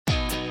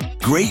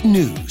Great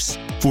news.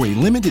 For a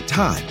limited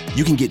time,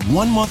 you can get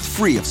 1 month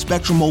free of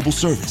Spectrum Mobile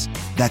service.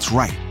 That's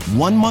right,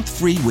 1 month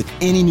free with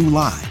any new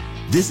line.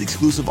 This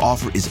exclusive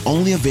offer is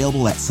only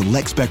available at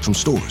select Spectrum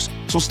stores,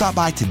 so stop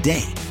by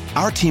today.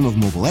 Our team of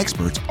mobile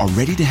experts are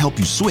ready to help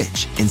you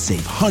switch and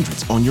save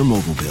hundreds on your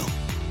mobile bill.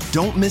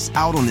 Don't miss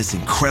out on this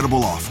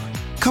incredible offer.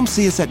 Come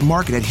see us at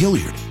Market at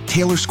Hilliard,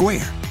 Taylor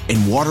Square,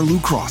 and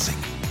Waterloo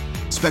Crossing.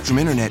 Spectrum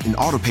Internet and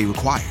autopay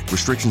required.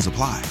 Restrictions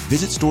apply.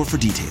 Visit store for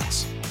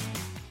details.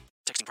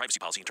 Texting privacy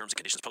policy and terms and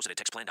conditions posted at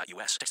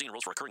textplan.us. Texting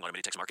enrolls for recurring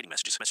automated text marketing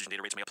messages. Message and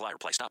data rates may apply.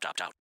 Reply stop to opt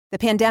out. The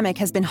pandemic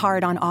has been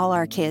hard on all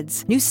our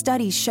kids. New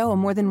studies show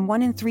more than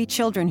 1 in 3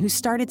 children who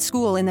started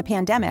school in the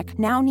pandemic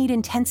now need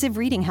intensive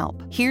reading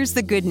help. Here's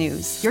the good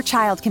news. Your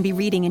child can be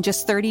reading in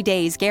just 30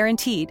 days,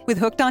 guaranteed, with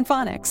Hooked on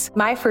Phonics.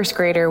 My first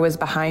grader was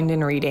behind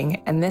in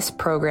reading, and this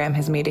program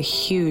has made a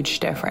huge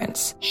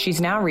difference.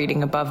 She's now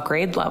reading above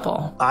grade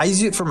level. I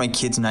use it for my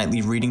kids'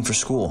 nightly reading for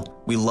school.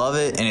 We love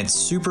it, and it's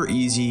super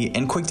easy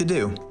and quick to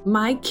do.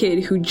 My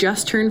kid, who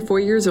just turned 4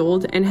 years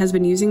old and has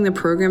been using the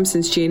program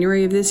since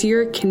January of this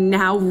year, can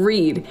now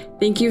read.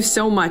 Thank you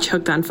so much,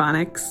 Hooked on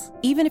Phonics.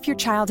 Even if your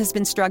child has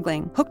been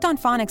struggling, Hooked on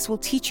Phonics will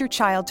teach your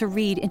child to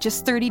read in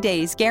just 30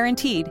 days,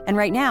 guaranteed. And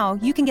right now,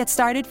 you can get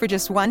started for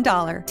just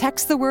 $1.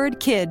 Text the word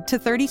KID to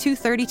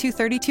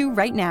 323232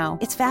 right now.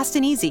 It's fast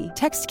and easy.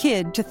 Text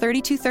KID to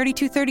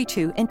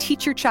 323232 and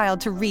teach your child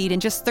to read in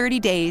just 30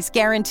 days,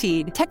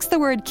 guaranteed. Text the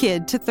word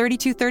KID to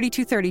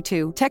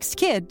 323232. Text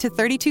KID to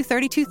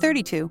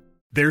 323232.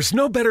 There's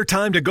no better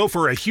time to go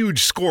for a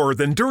huge score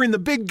than during the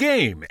big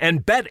game,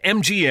 and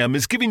BetMGM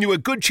is giving you a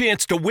good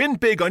chance to win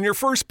big on your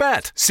first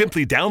bet.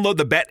 Simply download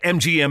the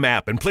BetMGM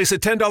app and place a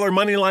 $10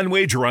 moneyline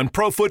wager on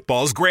pro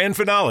football's grand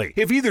finale.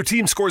 If either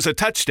team scores a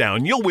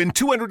touchdown, you'll win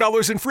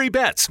 $200 in free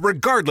bets,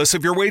 regardless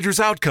of your wager's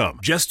outcome.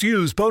 Just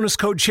use bonus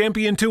code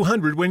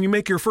CHAMPION200 when you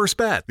make your first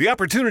bet. The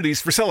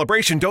opportunities for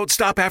celebration don't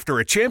stop after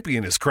a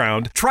champion is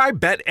crowned. Try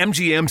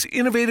BetMGM's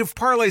innovative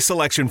parlay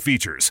selection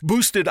features,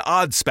 boosted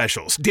odds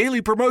specials,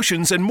 daily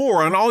promotions, and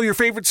more on all your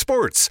favorite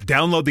sports.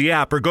 Download the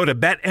app or go to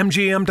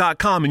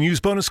BetMGM.com and use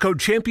bonus code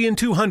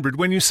CHAMPION200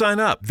 when you sign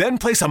up. Then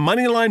place a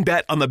moneyline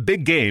bet on the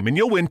big game and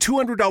you'll win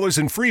 $200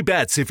 in free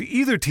bets if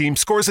either team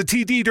scores a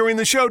TD during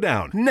the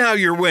showdown. Now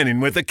you're winning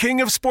with the king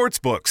of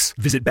sportsbooks.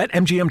 Visit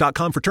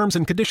BetMGM.com for terms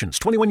and conditions.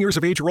 21 years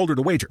of age or older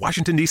to wager.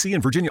 Washington, D.C.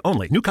 and Virginia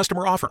only. New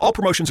customer offer. All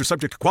promotions are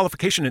subject to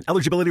qualification and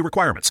eligibility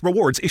requirements.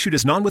 Rewards issued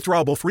as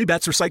non-withdrawable free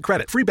bets or site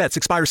credit. Free bets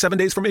expire 7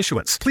 days from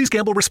issuance. Please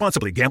gamble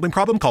responsibly. Gambling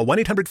problem? Call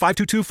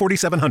 1-800-522-4700.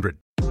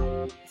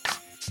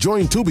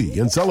 Join Tubi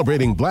in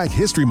celebrating Black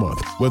History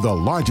Month with the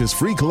largest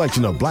free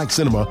collection of Black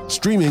cinema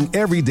streaming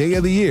every day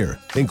of the year,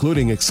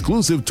 including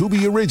exclusive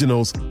Tubi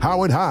originals,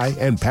 Howard High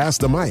and Pass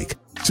the Mic.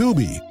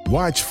 Tubi,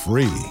 watch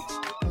free.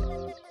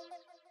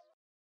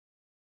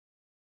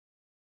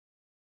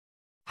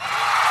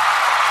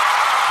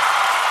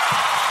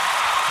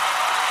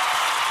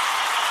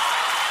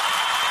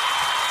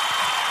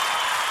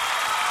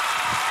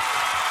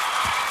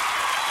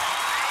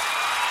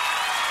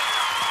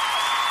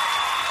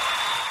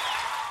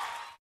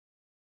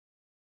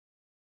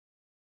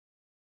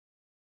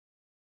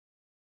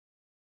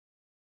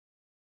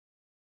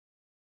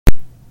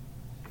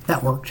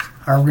 That worked.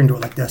 All right, we're going to do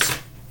it like this.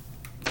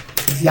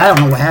 Yeah, I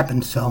don't know what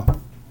happened, so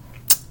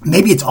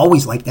maybe it's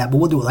always like that, but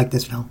we'll do it like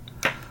this now.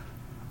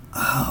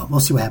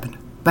 We'll see what happened.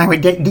 But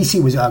anyway,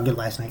 DC was good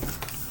last night.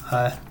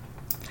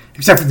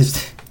 Except for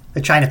this,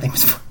 the China thing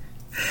was fun.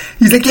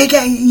 He's like, hey,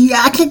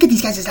 I can't get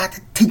these guys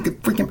to take the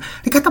freaking...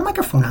 They got the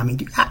microphone on me,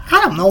 dude.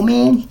 I don't know,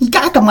 man. He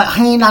got the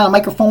hand on the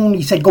microphone.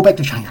 He said, go back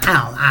to China.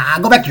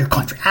 Go back to your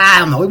country. I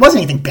don't know. It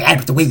wasn't anything bad,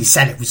 but the way he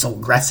said it was so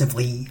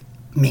aggressively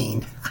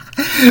mean.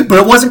 But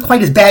it wasn't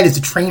quite as bad as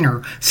the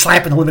trainer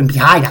slapping the living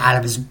behind out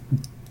of his...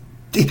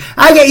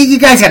 You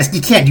guys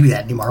you can't do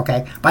that anymore,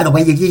 okay? By the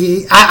way,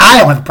 I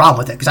don't have a problem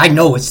with it, because I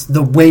know it's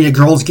the way the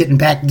girl's getting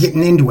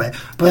into it.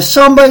 But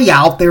somebody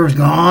out there is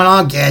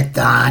gonna get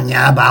on you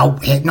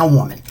about hitting a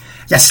woman.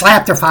 You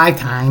slapped her 5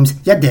 times,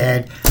 you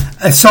did.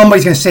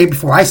 Somebody's gonna say it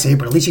before I say it,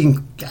 but at least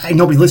you can...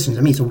 Nobody listens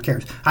to me, so who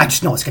cares? I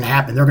just know it's gonna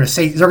happen. They're gonna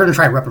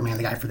try to reprimand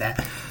the guy for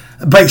that.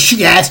 But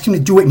she asked him to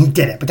do it, and he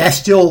did it. But that's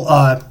still...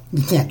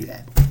 you can't do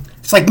that.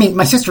 It's like me,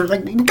 my sister,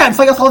 we got in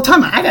fights all the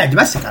time. I got a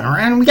domestic on her,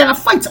 and we got in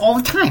fights all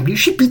the time.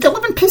 She beat the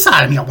living piss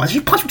out of me once.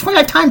 She punched me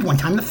 29 times one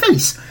time in the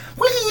face.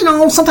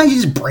 Well, sometimes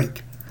you just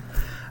break.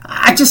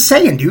 I just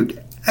saying,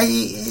 dude.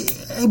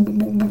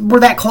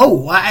 We're that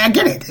close. I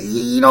get it.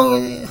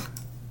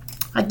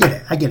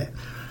 I get it.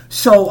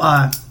 So,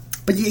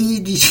 but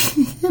maybe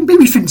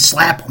you shouldn't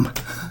slap them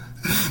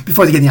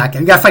before they get in the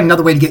octagon. You got to find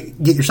another way to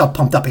get yourself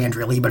pumped up,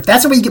 Andrea Lee. But if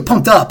that's the way you get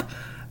pumped up,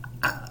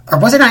 or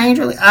was it not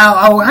Andrea Lee?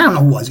 I don't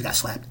know who was who got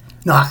slapped.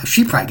 No,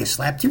 she probably gets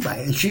slapped too.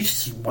 Right?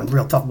 She's one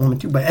real tough woman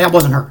too, but that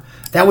wasn't her.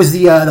 That was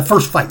the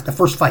first fight. The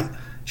first fight,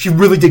 she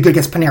really did good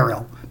against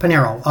Pinheiro.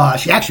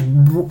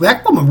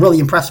 That woman really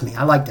impressed me.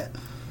 I liked it.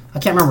 I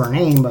can't remember her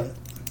name, but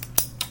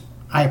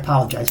I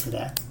apologize for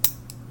that.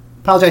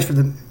 Apologize for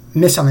the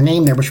miss on the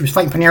name there, but she was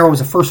fighting Pinheiro. It was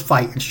the first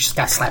fight, and she just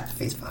got slapped in the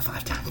face about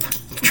 5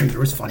 times. It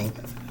was funny.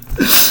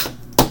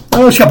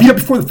 Oh, she got beat up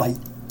before the fight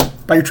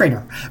by your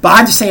trainer. But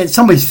I'm just saying,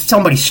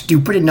 somebody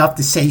stupid enough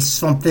to say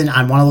something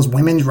on one of those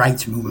women's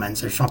rights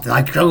movements or something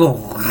like,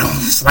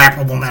 slap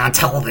a woman on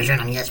television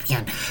on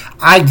ESPN.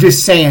 I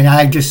just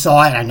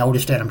saw it and I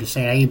noticed it. I'm just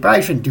saying, you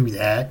probably shouldn't do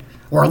that.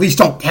 Or at least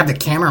don't have the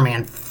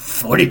cameraman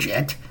footage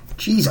it.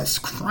 Jesus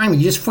Christ,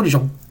 you just footage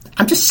of...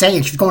 I'm just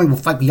saying, she's going to a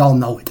fight. We all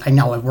know it. I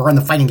know it. We're in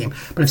the fighting game.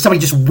 But if somebody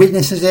just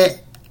witnesses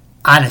it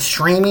on a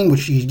streaming,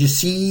 which you just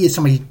see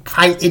somebody,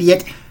 probably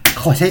idiot,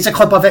 takes a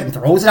clip of it and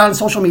throws it on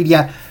social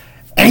media,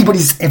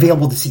 anybody's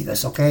available to see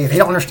this, okay? They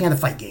don't understand the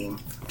fight game.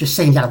 I'm just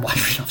saying, you got to watch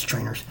yourselves,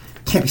 trainers.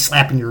 You can't be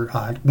slapping your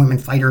women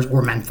fighters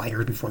or men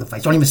fighters before the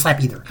fights. Don't even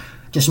slap either.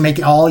 Just make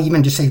it all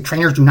even. Just say,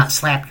 trainers, do not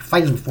slap your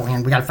fighters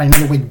beforehand. We got to find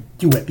another way to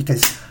do it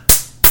because,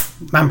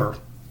 remember,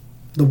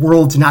 the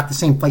world's not the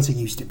same place it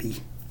used to be.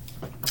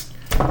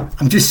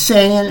 I'm just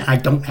saying, I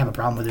don't have a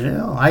problem with it at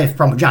all. I have a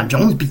problem with Jon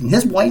Jones beating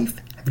his wife.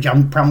 I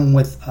have a problem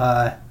with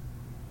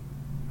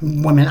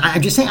women.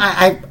 I'm just saying,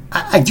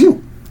 I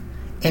do.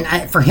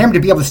 And for him to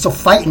be able to still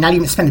fight and not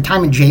even spend the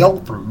time in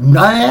jail for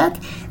none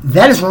of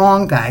that is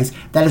wrong, guys.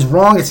 That is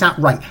wrong. It's not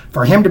right.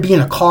 For him to be in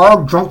a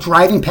car, drunk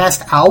driving,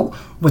 passed out,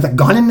 with a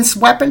gun in this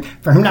weapon,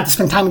 for him not to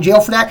spend time in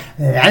jail for that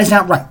is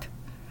not right.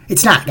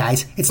 It's not,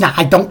 guys. It's not.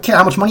 I don't care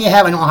how much money you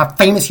have. I know how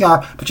famous you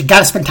are, but you got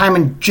to spend time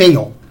in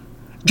jail.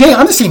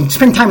 I'm just saying,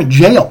 spend time in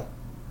jail.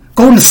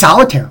 Go into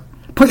solitaire.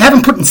 Have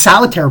him put in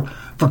solitaire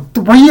for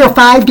 3 or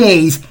 5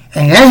 days,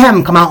 and then have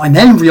him come out and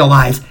then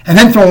realize, and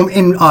then throw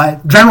him in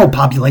general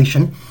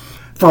population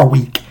for a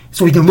week,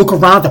 so he can look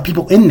around at the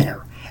people in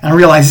there and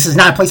realize this is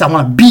not a place I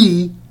want to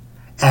be,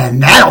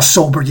 and that'll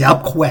sober you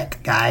up quick,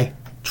 guy.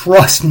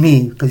 Trust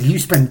me, because you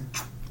spend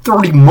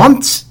 30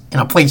 months in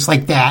a place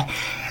like that,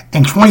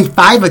 and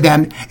 25 of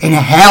them in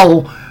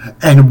hell,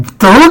 and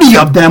 30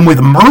 of them with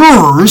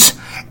murders,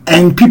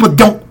 and people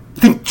don't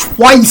think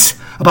twice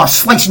about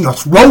slicing your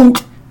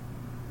throat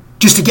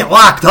just to get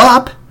locked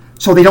up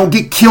so they don't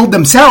get killed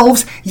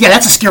themselves. Yeah,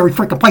 that's a scary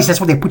freaking place. That's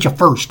where they put you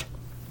first.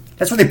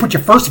 That's where they put you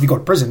first if you go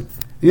to prison.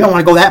 You don't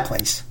want to go that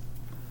place.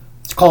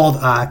 It's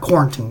called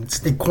quarantine.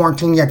 They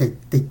quarantine you.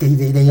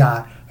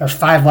 There's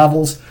 5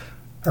 levels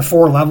or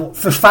 4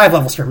 levels. There's 5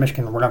 levels here in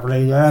Michigan or whatever.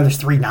 There's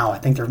 3 now. I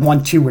think there's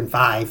 1, 2, and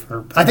 5.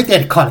 Or I think they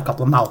had to cut a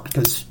couple of them out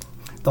because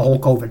the whole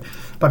COVID.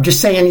 But I'm just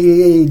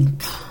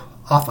saying,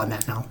 off on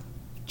that now.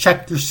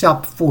 Check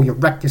yourself before you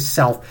wreck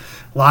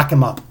yourself. Lock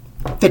him up.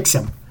 Fix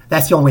him.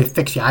 That's the only way to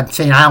fix you. I'm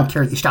saying I don't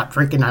care that you stop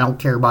drinking. I don't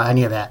care about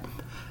any of that.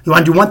 You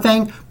want to do one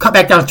thing? Cut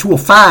back down to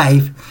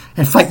 205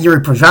 and fight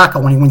Yuri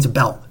Prochazka when he wins a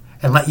belt.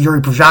 And let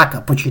Yuri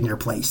Prochazka put you in your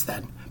place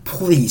then.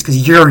 Please,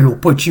 because Yuri will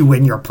put you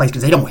in your place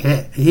because they don't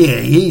hit.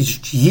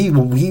 He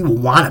will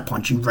want to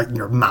punch you right in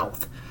your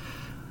mouth.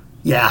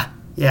 Yeah,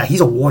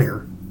 he's a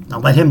warrior. Now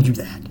let him do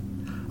that.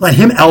 Let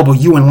him elbow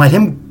you and let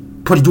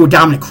him do a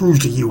dominant cruise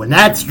to you, and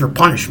that's your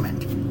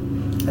punishment.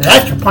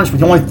 That's your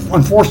punishment. The only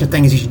unfortunate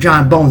thing is he's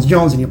Jon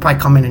Jones, and he'll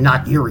probably come in and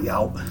knock Yuri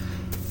out.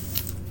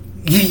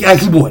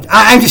 He would.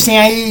 I'm just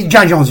saying,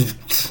 Jon Jones is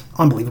an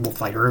unbelievable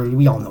fighter.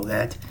 We all know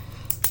that.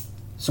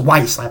 So why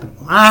are you slapping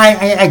him?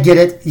 I get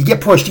it. You get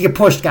pushed,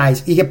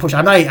 guys. You get pushed.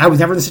 I was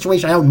never in the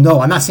situation. I don't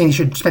know. I'm not saying you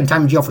should spend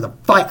time in jail for the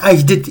fight.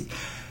 I did.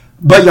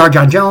 But you are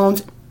Jon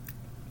Jones.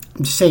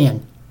 I'm just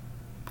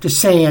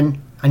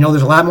saying. I know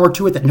there's a lot more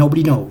to it that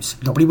nobody knows.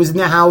 Nobody was in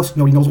the house.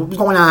 Nobody knows what was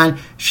going on.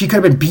 She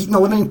could have been beating the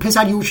living piss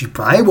out of you. She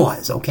probably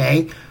was,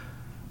 okay?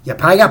 You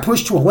probably got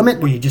pushed to a limit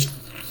where you just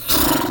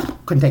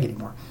couldn't take it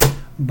anymore.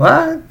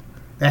 But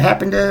that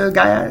happened to a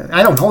guy.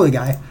 I don't know the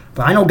guy.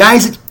 But I know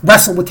guys that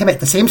wrestled with him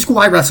at the same school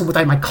I wrestled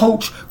with. My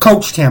coach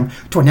coached him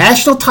to a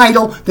national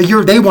title the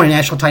year they won a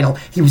national title.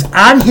 He was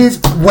on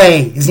his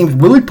way. His name is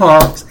Willie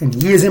Parks, and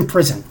he is in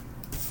prison.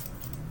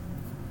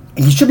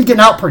 And he should be getting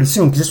out pretty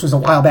soon because this was a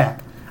while back.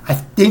 I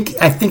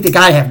think the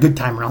guy have good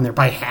time around there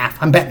by half.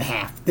 I'm betting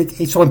half.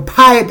 So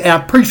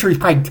I'm pretty sure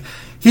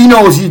he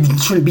knows he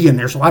shouldn't be in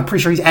there. So I'm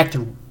pretty sure he's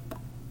acting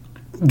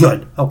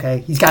good.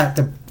 Okay, he's got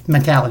the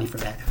mentality for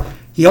that.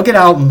 He'll get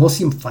out and we'll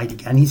see him fight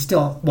again. He's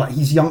still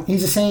he's young.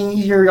 He's the same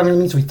year younger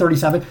than me, so he's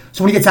 37.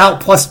 So when he gets out,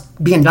 plus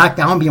being knocked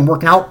down,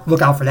 working out,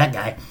 look out for that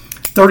guy.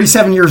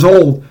 37 years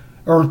old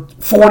or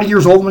 40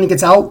 years old when he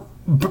gets out.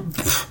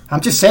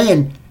 I'm just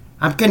saying.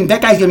 That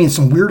guy's going to be in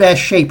some weird-ass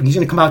shape, and he's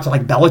going to come out to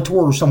like Bellator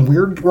or some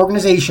weird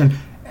organization,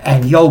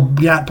 and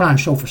put on a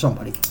show for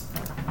somebody.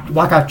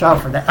 Walk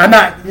out for that. I'm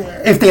not,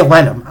 if they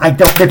let him.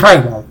 They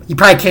probably won't. He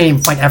probably can't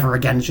even fight ever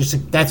again. It's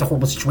just, that's a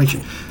horrible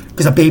situation,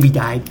 because a baby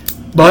died.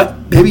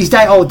 But babies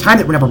die all the time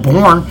that were never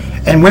born,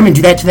 and women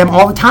do that to them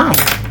all the time.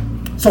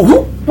 So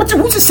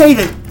who's to say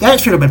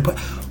that should have been put?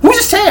 Who's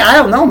to say? I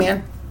don't know,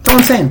 man. That's what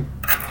I'm saying.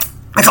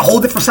 That's a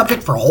whole different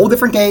subject for a whole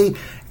different day,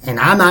 and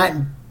I'm not...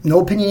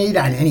 No opinionated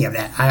on any of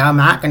that. I'm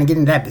not going to get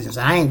into that business.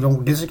 I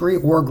don't disagree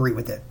or agree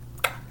with it.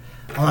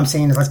 All I'm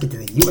saying is let's get to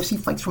the UFC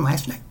fights from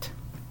last night.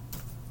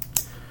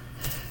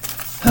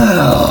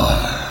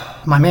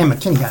 My man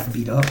McKinney got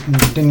beat up and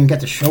didn't even get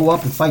to show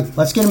up and fight.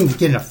 Let's get him to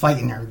get in a fight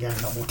in there again.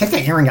 We'll take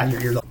that earring out of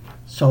your ear, though.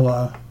 So,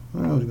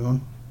 where was it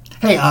going?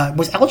 Hey,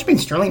 was Aljamain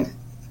Sterling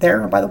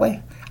there, by the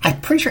way? I'm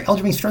pretty sure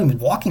Aljamain Sterling was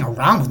walking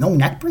around with no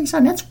neck brace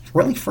on. That's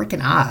really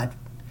freaking odd.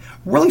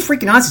 Really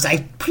freaking odd, since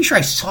I'm pretty sure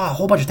I saw a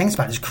whole bunch of things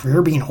about his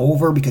career being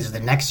over because of the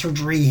neck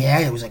surgery he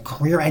had. It was a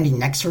career-ending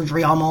neck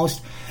surgery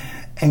almost.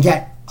 And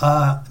yet,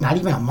 not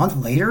even a month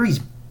later, he's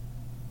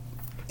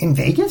in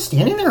Vegas,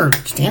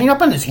 standing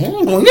up on his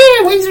hand, going,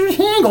 yeah, raising his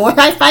hand, going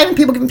high-fiving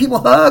people, giving people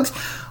hugs.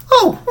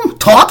 Oh,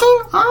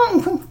 talking?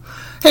 Oh.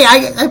 Hey,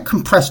 I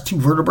compressed 2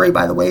 vertebrae,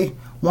 by the way,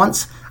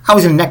 once. I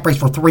was in a neck brace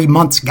for 3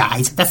 months,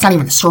 guys. That's not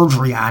even a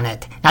surgery on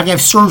it. Now, if you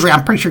have surgery,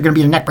 I'm pretty sure you're going to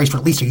be in a neck brace for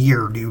at least a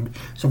year, dude.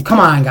 So come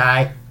on,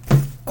 guy.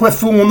 Quit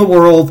fooling the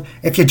world.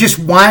 If you just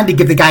wanted to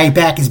give the guy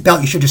back his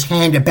belt, you should just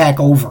hand it back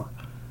over.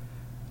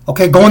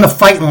 Okay, go in the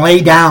fight and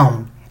lay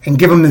down and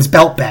give him his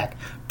belt back.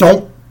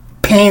 Don't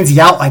pansy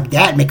out like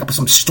that and make up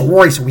some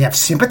story so we have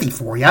sympathy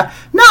for you.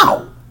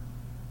 No.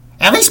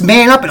 At least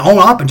man up and own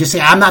up and just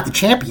say, I'm not the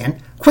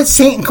champion. Quit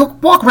saying,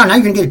 walk around. Now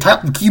you're going to get a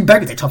title. You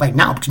better get that title fight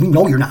now because you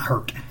know you're not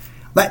hurt.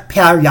 Let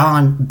Petr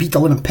Yan beat the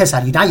living piss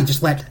out of you.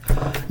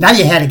 Now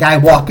you had a guy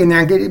walk in there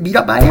and get beat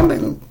up by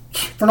him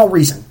for no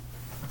reason.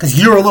 Because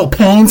you're a little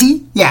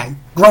pansy? Yeah,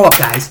 grow up,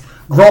 guys.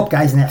 Grow up,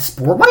 guys, in that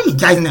sport. Why are you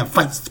guys in that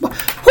fight?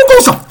 Who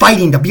goes to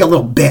fighting to be a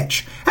little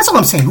bitch? That's all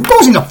I'm saying. Who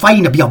goes into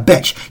fighting to be a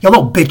bitch? You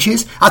little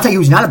bitches. I'll tell you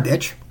who's not a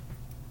bitch.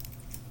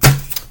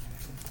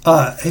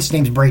 His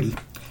name's Brady.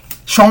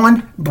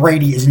 Sean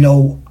Brady is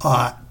no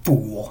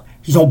fool.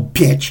 He's no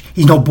bitch.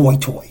 He's no boy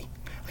toy.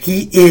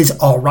 He is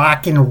a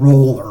rock and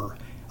roller.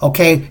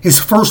 Okay? His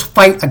first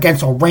fight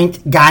against a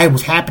ranked guy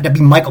happened to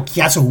be Michael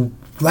Chiesa, who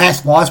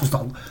last loss was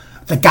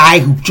the guy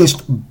who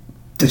just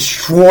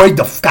destroyed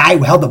the guy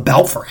who held the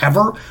belt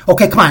forever.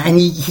 Okay, come on. And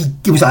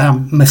it was a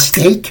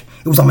mistake.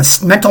 It was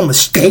a mental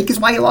mistake is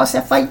why he lost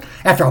that fight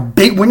after a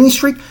big winning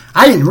streak.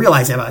 I didn't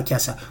realize that about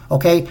Chiesa.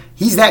 Okay?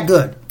 He's that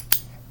good.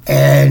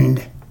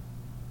 And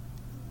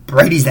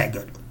Brady's that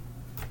good.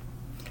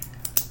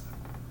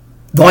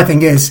 The only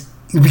thing is,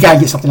 we got to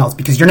get something else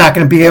because you're not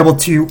going to be able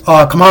to.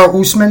 Kamaru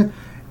Usman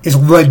is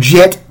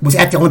legit. Was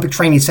at the Olympic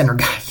Training Center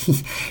guy.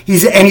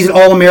 He's an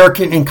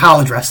All-American in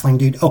college wrestling,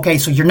 dude. Okay,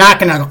 so you're not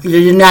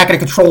gonna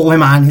control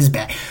him on his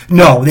back.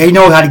 No, they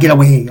know how to get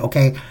away.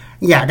 Okay,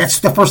 yeah, that's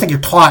the first thing you're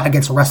taught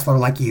against a wrestler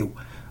like you.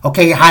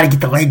 Okay, how to get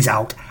the legs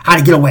out, how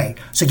to get away.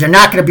 So you're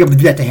not gonna be able to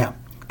do that to him.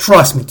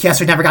 Trust me,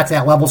 Chiesa never got to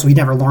that level, so he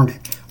never learned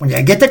it. When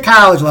you get to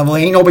college level,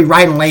 ain't nobody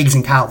riding legs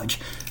in college.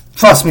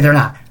 Trust me, they're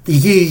not.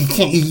 You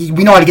can't.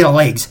 We know how to get the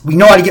legs. We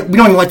don't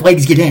even let the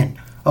legs get in.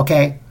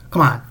 Okay,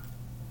 come on.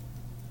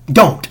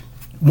 Don't.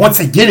 Once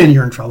they get in,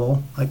 you're in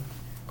trouble. Like,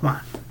 come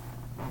on.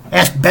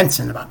 Ask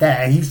Benson about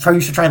that. He used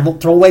to try to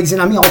throw legs in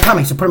on me all the time. I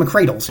used to put him in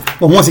cradles.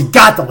 But once he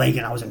got the leg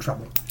in, I was in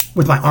trouble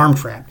with my arm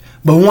trapped.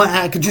 But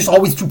I could just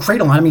always do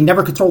cradle on him. He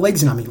never could throw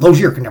legs in on me.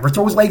 Logier could never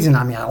throw his legs in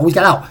on me. I always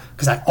got out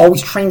because I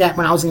always trained that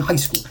when I was in high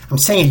school. I'm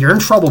saying you're in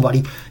trouble,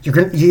 buddy. You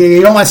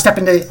don't want to step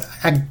into.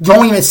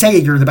 Don't even say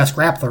you're the best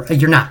grappler.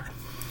 You're not.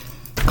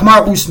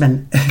 Kamaru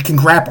Usman can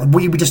grapple.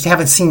 We just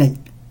haven't seen it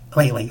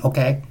lately.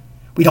 Okay.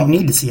 We don't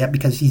need to see it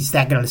because he's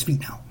that good on his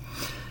feet now.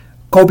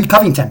 Colby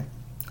Covington.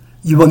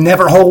 You will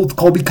never hold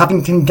Colby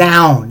Covington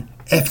down.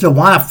 If you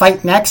want to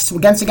fight next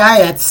against a guy,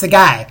 that's the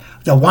guy.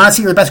 You want to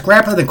see your best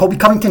grappler, then Colby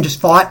Covington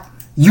just fought.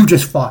 You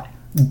just fought.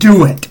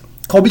 Do it.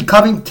 Colby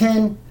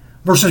Covington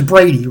versus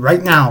Brady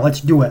right now. Let's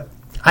do it.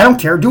 I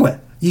don't care. Do it.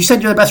 You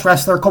said you're the best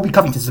wrestler. Colby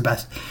Covington's the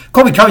best.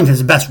 Colby Covington's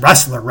the best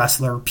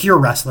wrestler, pure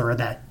wrestler in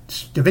that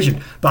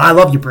division. But I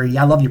love you, Brady.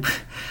 I love you.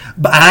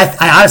 But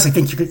I honestly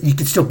think you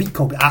could still beat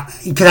Colby.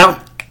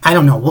 I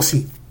don't know. We'll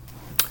see.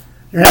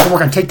 You're going to have to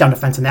work on takedown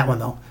defense in that one,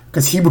 though,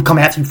 because he would come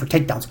after you for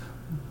takedowns.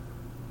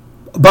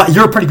 But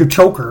you're a pretty good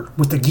choker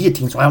with the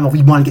guillotine, so I don't know if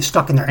you want to get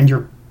stuck in there, and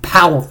you're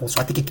powerful, so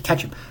I think you could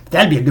catch him.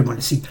 That'd be a good one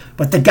to see.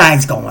 But the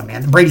guy's going,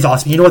 man. Brady's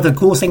awesome. You know what the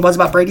coolest thing was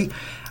about Brady?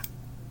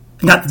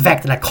 Not the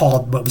fact that I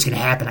called what was going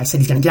to happen. I said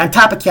he's going to get on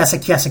top of Chiesa.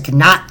 Chiesa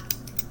cannot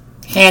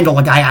handle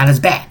a guy on his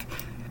back.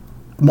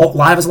 A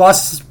lot of his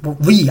losses,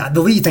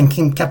 the Lee thing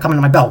kept coming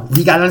to my belt.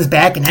 Lee got on his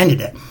back and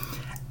ended it.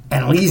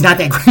 And Lee's not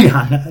that great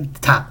on the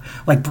top.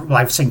 Like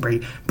I was saying,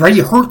 Brady. Brady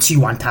hurts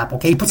you on top,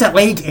 okay? He puts that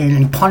leg in and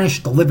he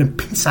punished the living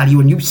piss out of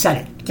you, and you said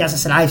it. Yes, I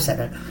said I said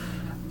it.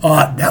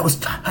 That was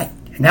tight.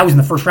 And that was in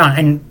the first round.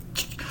 And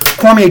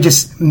Cormier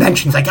just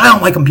mentions, like, I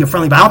don't like him being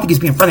friendly, but I don't think he's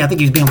being friendly. I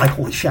think he's being like,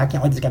 holy shit, I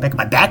can't let this guy back on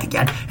my back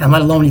again. And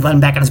let alone he let him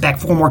back on his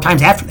back 4 more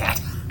times after that.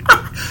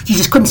 He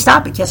just couldn't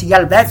stop it. Yes, he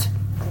got it. That's...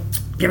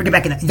 You ever get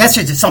back in that? That's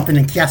just something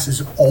in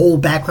Chiesa's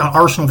old background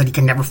arsenal that he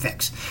can never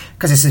fix.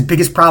 Because it's his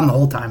biggest problem the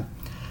whole time.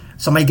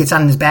 Somebody gets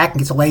on his back and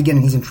gets a leg in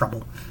and he's in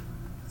trouble.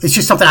 It's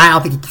just something I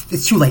don't think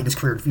it's too late in his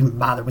career to even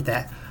bother with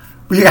that.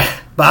 But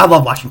I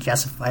love watching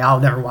Chiesa fight.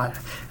 I'll never watch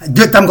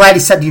it. I'm glad he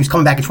said he was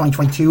coming back in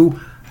 2022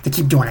 to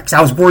keep doing it. Because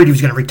I was worried he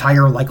was going to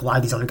retire like a lot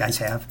of these other guys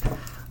have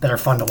that are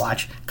fun to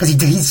watch. Because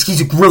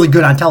he's really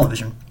good on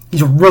television.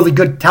 He's a really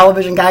good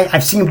television guy.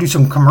 I've seen him do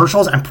some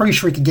commercials. I'm pretty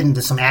sure he could get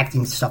into some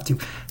acting stuff too.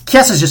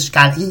 Chiesa's just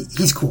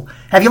he's cool.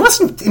 Have you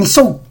listened? And he's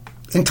so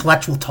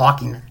intellectual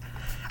talking.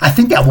 I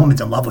think that woman's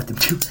in love with him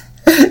too.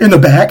 in the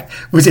back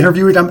was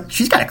interviewing him.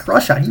 She's got a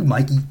crush on you,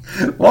 Mikey.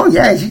 Well,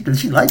 yeah,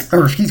 she likes,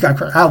 or she's got a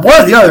crush. One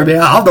or the other,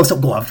 man. I'll know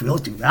something go off to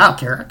those two. I don't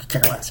care. I could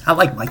care less. I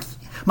like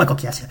Michael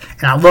Chiesa,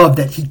 and I love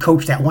that he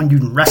coached that one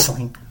dude in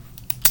wrestling.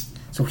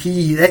 So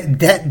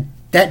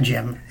that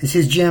gym is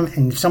his gym,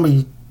 and if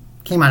somebody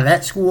came out of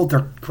that school,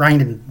 they're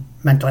grinding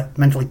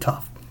mentally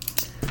tough.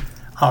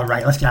 All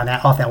right, let's get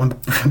off that one.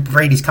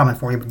 Brady's coming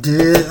for you. But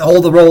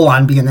hold the roll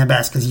on being the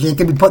best, because you ain't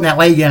going to be putting that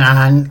leg in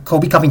on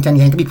Kobe Covington.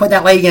 You ain't going to be putting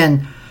that leg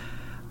in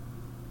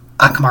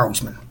on Kamaru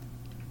Usman.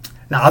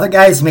 Now, other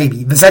guys,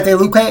 maybe. Vicente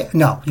Luque?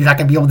 No, you're not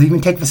going to be able to even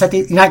take Vicente.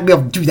 You're not going to be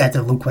able to do that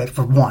to Luque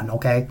for one,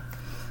 okay?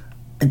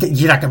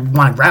 You're not going to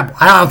want to grab.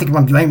 I don't think you're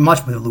going to do any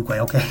much with Luque,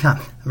 okay?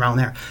 Around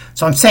there.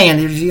 So I'm saying,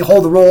 you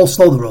hold the roll,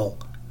 slow the roll,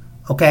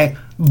 okay?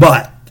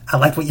 But I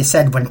liked what you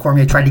said when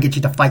Cormier tried to get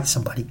you to fight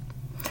somebody.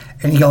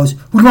 And he goes, who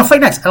do you want to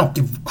fight next? I don't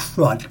give a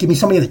crud. Give me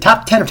somebody in the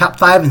top 10 or top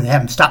 5 and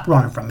have them stop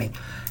running from me.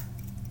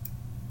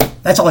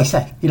 That's all he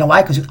said. You know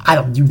why? Because I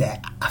don't do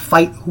that. I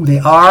fight who they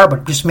are,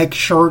 but just make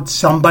sure it's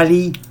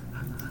somebody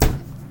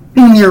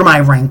near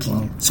my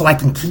ranking so I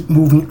can keep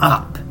moving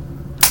up.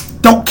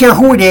 Don't care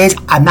who it is.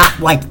 I'm not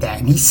like that.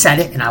 And he said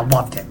it, and I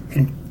loved it.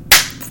 And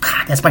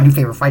God, that's my new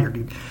favorite fighter,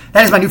 dude.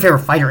 That is my new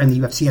favorite fighter in the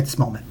UFC at this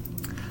moment.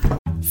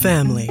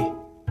 Family.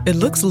 It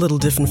looks a little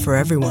different for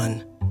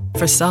everyone.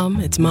 For some,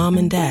 it's mom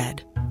and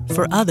dad.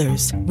 For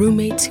others,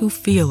 roommates who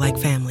feel like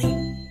family.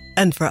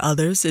 And for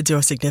others, it's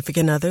your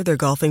significant other, their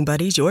golfing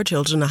buddies, your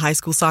children, a high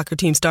school soccer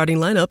team starting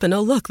lineup, and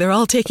oh look, they're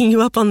all taking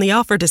you up on the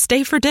offer to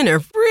stay for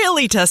dinner,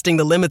 really testing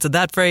the limits of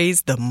that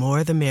phrase, the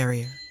more the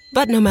merrier.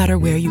 But no matter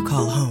where you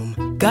call home,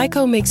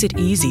 Geico makes it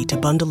easy to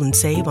bundle and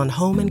save on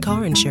home and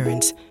car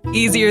insurance.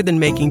 Easier than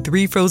making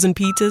 3 frozen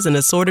pizzas and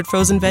assorted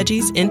frozen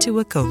veggies into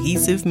a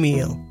cohesive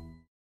meal.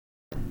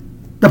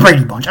 The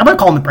Brady Bunch. I'm going to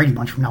call him the Brady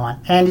Bunch from now on.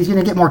 And he's going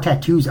to get more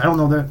tattoos. I don't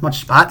know that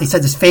much spot. They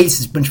said his face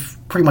has been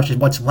pretty much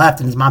what's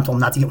left, and his mom told him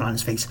not to get one on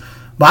his face.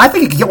 But I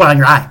think you could get one on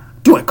your eye.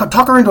 Do it.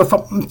 Talk her into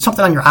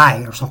something on your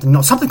eye or something.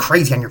 No, something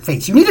crazy on your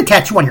face. You need a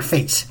tattoo on your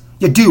face.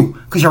 You do.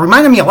 Because you're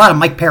reminding me a lot of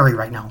Mike Perry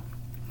right now.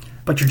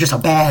 But you're just a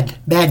bad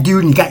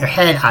dude, and you got your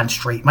head on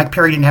straight. Mike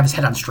Perry didn't have his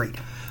head on straight.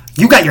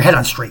 You got your head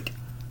on straight.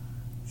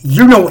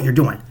 You know what you're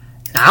doing.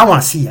 Now, I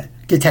want to see it.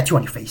 Get a tattoo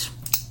on your face.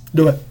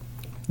 Do it.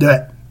 Do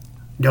it.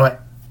 Do it.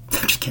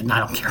 I'm just kidding. I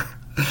don't care.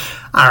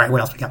 All right, what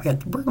else we got?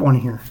 We're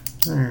going here.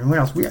 All right, what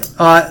else we got?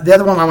 The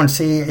other one I want to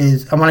say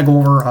is I want to go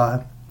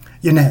over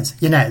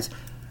Yanez.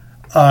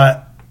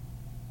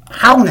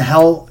 How in the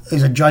hell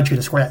is a judge going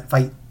to score that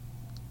fight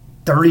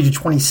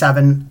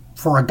 30-27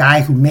 for a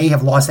guy who may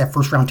have lost that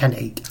first round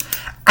 10-8?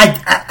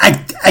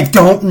 I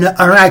don't know.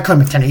 Or I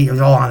couldn't have 10-8. He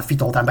was all on the feet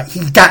the whole time, but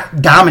he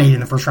got dominated in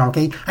the first round.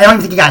 Okay, I don't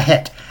even think he got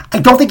hit. I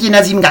don't think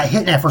Yanez even got hit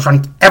in that first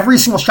round. Every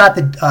single shot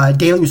that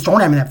Daly was throwing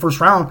at him in that first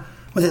round.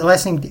 Was it the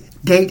last name?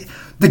 Date?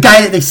 The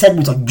guy that they said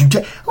was like...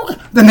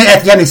 Then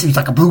at the end they said he's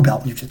like a blue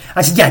belt.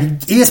 I said, yeah,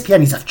 ESPN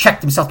needs to check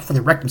themselves before they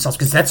wreck themselves,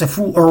 because that's a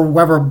fool, or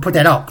whoever put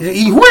that out. Who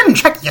didn't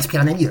check ESPN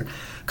on that either?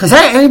 Because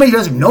anybody who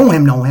doesn't know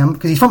him,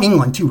 because he's from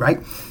England too, right?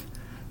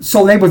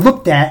 So they would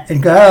look at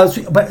and go,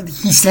 but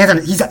he stands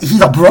on...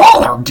 He's a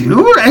brawler,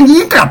 dude, and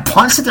you ain't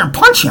gonna sit there and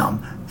punch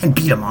him and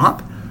beat him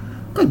up.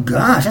 Good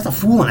gosh, that's a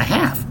fool and a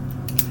half.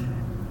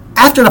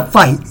 After the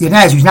fight,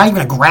 Yanez, who's not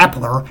even a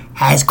grappler,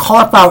 has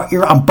cauliflower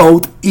ear on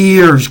both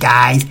ears,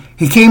 guys.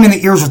 He came in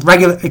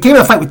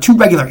the fight with 2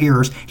 regular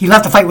ears. He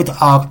left the fight with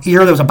the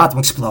ear that was about to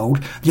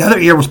explode. The other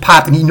ear was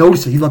popped, and he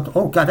noticed it. He looked,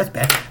 oh god, that's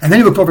bad. And then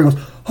he looked over and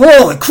goes,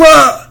 holy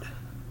crap!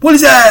 What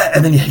is that?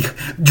 And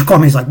then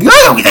Cormier's like, no,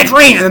 get that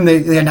drain! And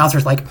then the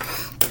announcer's like,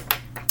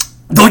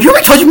 don't you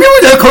be touching me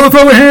with that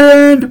cauliflower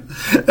hand!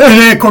 And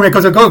then Cormier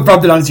goes and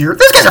rubbed it on his ear.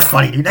 Those guys are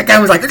funny, dude. That guy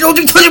was like, don't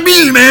you touch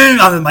me, man!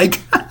 On the mic.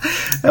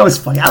 That was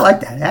funny. I like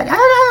that.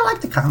 I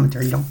like the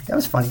commentary. That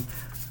was funny.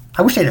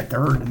 I wish they had a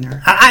third in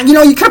there.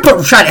 You could have put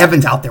Rashad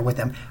Evans out there with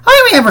him. Why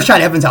didn't we have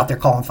Rashad Evans out there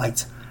calling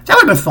fights? That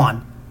would have been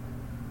fun.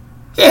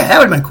 Yeah, that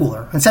would have been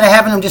cooler. Instead of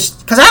having him just...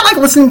 Because I like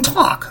listening to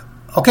talk.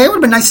 Okay? It would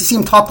have been nice to see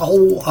him talk the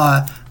whole...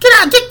 Get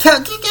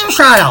a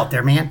shot out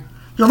there, man.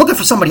 You're looking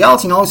for somebody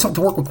else, something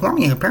to work with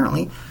Cormier,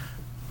 apparently.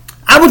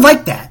 I would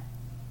like that.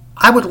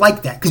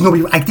 Because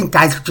I think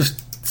guys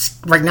just...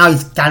 Right now,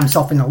 he's got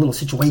himself in a little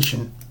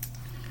situation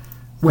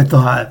with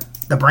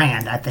the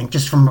brand, I think,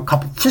 just from a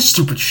couple, just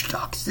stupid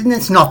shucks. And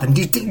it's nothing.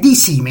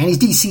 DC, man. He's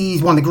DC.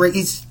 He's one of the great.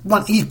 He's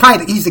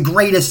the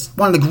greatest,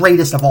 one of the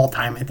greatest of all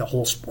time at the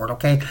whole sport,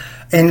 okay?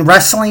 In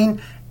wrestling,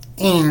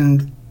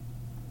 and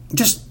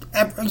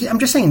I'm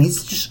just saying,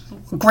 he's just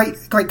a great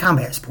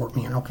combat sport,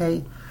 man,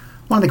 okay?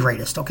 One of the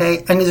greatest,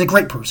 okay? And he's a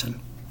great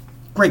person.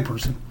 Great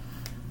person.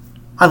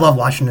 I love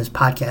watching his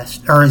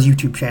podcast, or his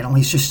YouTube channel.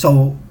 He's just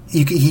so...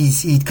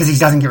 because he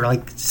doesn't get really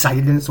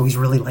excited in it, so he's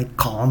really like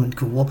calm and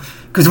cool.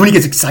 Because when he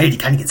gets excited, he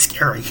kind of gets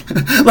scary.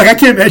 Like I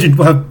can't imagine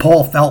what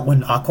Paul felt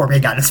when Cormier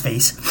got in his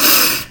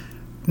face,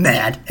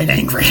 mad and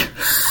angry.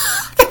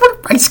 That would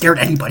have probably scared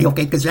anybody,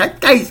 okay? Because that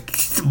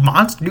guy's a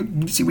monster.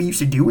 You see what he used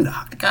to do with the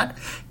octagon?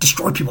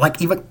 Destroy people.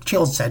 Like Eva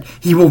Chills said,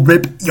 he will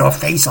rip your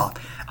face off.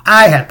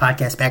 I had a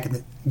podcast back in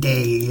the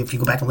day, if you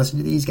go back and listen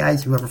to these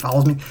guys, whoever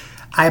follows me,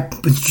 I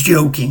was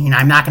joking.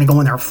 I'm not going to go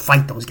in there and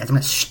fight those guys. I'm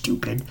not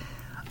stupid.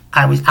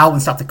 I was out in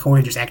South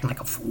Dakota just acting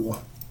like a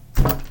fool.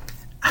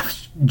 I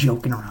was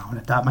joking around.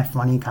 I thought my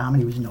funny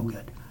comedy was no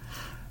good.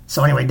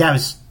 So anyway, that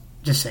was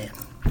just saying.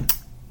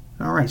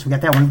 All right, so we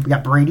got that one. We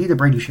got Brady, the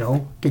Brady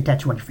Show. Get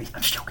tattoo on your face.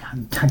 I'm just joking.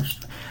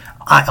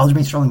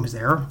 Aljamain Sterling was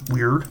there.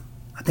 Weird.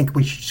 I think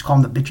we should just call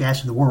him the bitch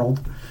ass of the world.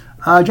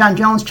 Jon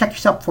Jones, check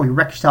yourself before you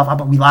wreck yourself. How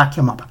about we lock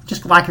him up?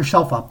 Just lock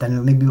yourself up,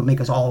 then maybe it'll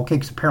make us all okay,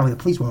 because apparently the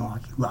police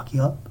won't lock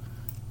you up.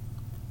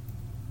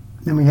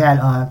 Then we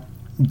had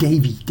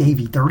Davey,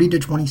 30 to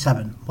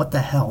 27. What the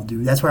hell,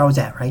 dude? That's where I was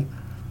at, right?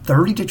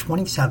 30 to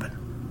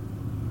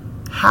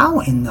 27. How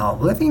in the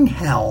living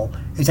hell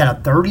is that a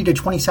 30 to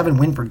 27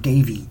 win for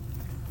Davey?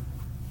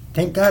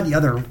 Thank God the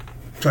other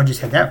judges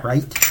had that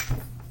right.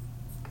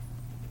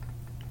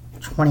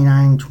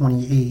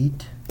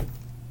 29-28.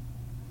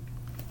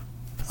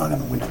 I got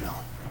my window now.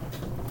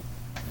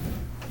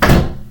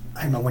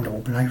 I have my window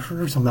open. I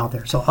heard something out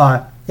there. So,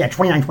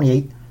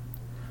 29-28.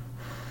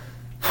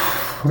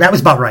 That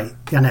was about right.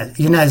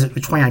 Yanez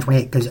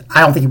 29-28, because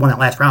I don't think he won that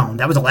last round.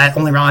 That was the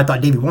only round I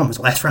thought Davey won was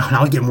the last round.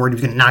 I was getting worried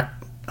he was going to knock.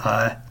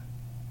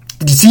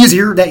 Did you see his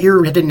ear? That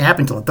ear, it didn't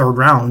happen until the third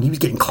round. He was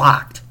getting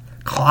clocked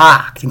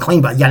and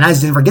clean, but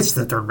Yanez never gets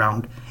to the third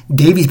round.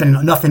 Davey's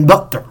been nothing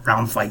but third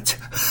round fights.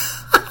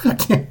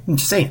 I'm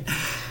just saying.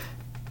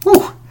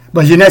 Whew.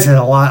 But Yanez had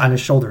a lot on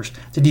his shoulders.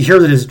 Did you hear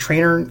that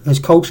his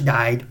coach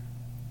died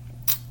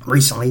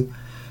recently?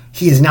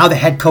 He is now the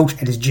head coach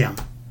at his gym.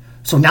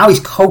 So now he's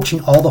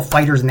coaching all the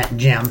fighters in that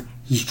gym.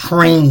 He's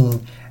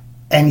training,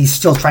 and he's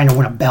still trying to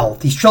win a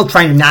belt. He's still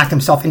trying to knock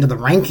himself into the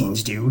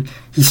rankings, dude.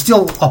 He's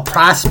still a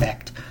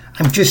prospect.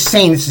 I'm just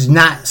saying this is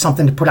not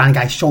something to put on a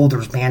guy's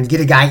shoulders, man.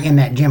 Get a guy in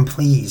that gym,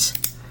 please.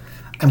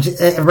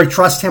 Everybody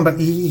trusts him, but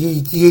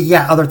he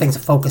got other things to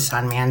focus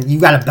on, man. You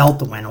got a belt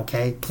to win,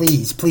 okay?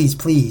 Please.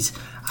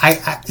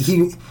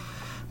 He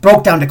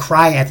broke down to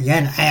cry at the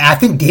end. I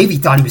think Davey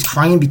thought he was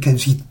crying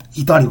because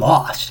he thought he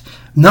lost.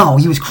 No,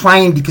 he was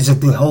crying because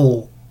of the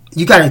whole...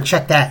 You got to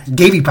check that.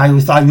 Davey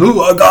probably thought, oh,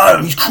 my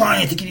God, he's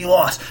crying thinking he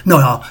lost.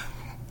 No.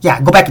 Yeah,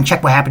 go back and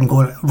check what happened and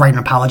go write an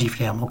apology for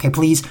him, okay,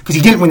 please? Because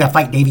you didn't win that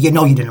fight, Davey. You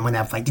know you didn't win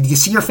that fight. Did you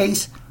see your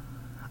face?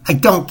 I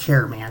don't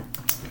care, man.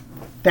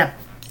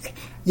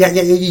 Yeah,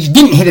 you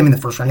didn't hit him in the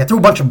first round. You threw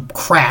a bunch of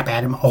crap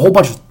at him, a whole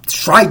bunch of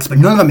strikes, but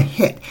none of them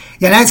hit.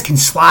 Yanez can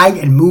slide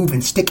and move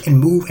and stick and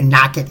move and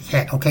not get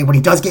hit, okay? When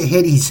he does get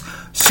hit, he's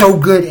so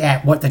good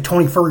at the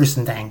Tony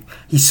Ferguson thing.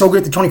 He's so good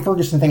at the Tony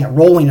Ferguson thing at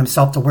rolling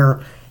himself to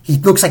where he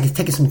looks like he's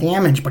taking some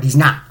damage, but he's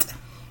not.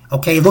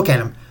 Okay, look at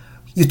him.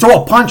 You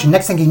throw a punch, and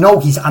next thing you know,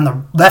 he's on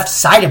the left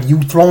side of you,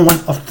 throwing one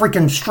a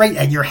freaking straight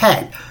at your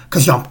head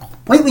because you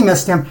completely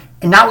missed him,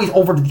 and now he's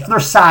over to the other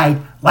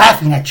side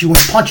laughing at you and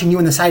punching you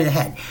in the side of the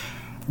head.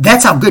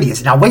 That's how good he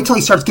is. Now wait till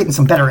he starts getting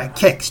some better at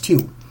kicks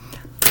too,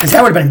 because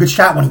that would have been a good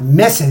shot when he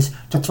misses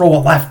to throw a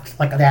left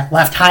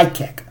high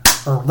kick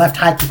or left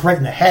high kick right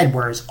in the head,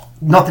 where there's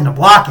nothing to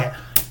block it.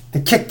 The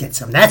kick gets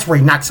him. That's where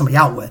he knocks somebody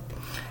out with.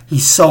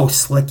 He's so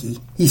slicky.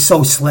 He's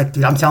so slick,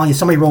 dude. I'm telling you,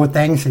 somebody wrote a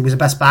thing. He was the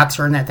best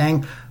boxer in that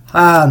thing.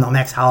 No,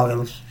 Max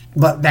Holloway.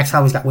 But Max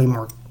Holloway's got way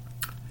more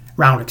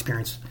round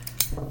experience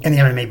in the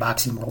MMA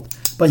boxing world.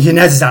 But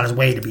Yanez is on his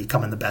way to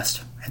becoming the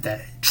best at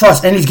that.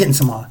 Trust, and he's getting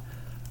some...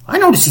 I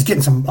noticed he's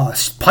getting some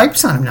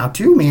pipes on him now,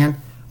 too, man.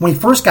 When he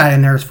first got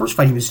in there, his first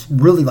fight, he was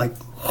really like,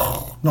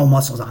 no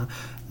muscles on him.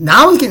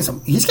 Now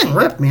he's getting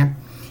ripped, man.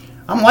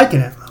 I'm liking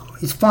it.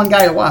 He's a fun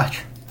guy to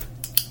watch.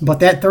 But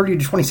that 30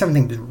 to 27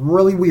 thing was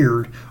really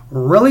weird.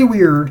 Really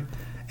weird.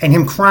 And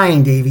him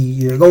crying, Davey,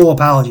 you go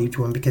apology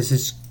to him,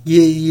 because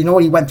you know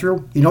what he went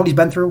through? You know what he's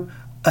been through?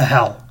 A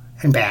hell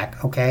and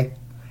back, okay?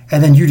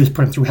 And then you just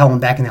put him through hell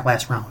and back in that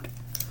last round.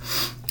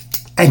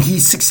 And he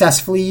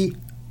successfully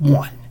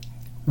won,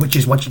 which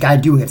is what you got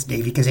to do against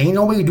Davey, because ain't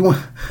nobody doing...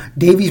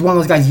 Davey's one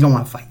of those guys you don't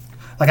want to fight.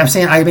 Like I'm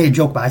saying, I made a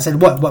joke about it. I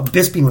said, what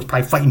Bisping was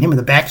probably fighting him in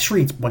the back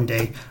streets one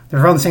day.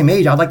 They're around the same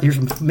age. I'd like to hear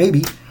some,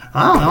 maybe.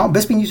 I don't know.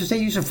 Bisping used to say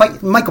he used to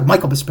fight Michael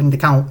Bisping to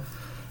count.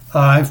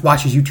 I've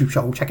watched his YouTube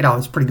show. Check it out.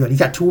 It's pretty good. He's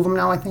got 2 of them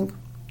now, I think.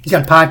 He's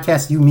got a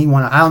podcast, You, Me,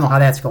 One. I don't know how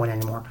that's going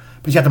anymore.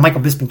 But he's got the Michael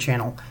Bisping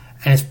channel,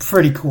 and it's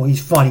pretty cool.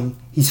 He's funny.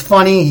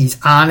 He's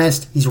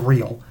honest. He's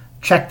real.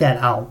 Check that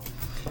out.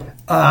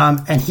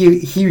 And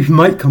he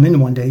might come in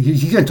one day.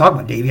 He's going to talk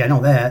about Davey. I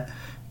know that,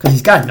 because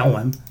he's got to know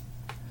him.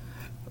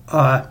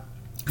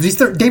 Because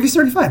Davey's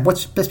 35.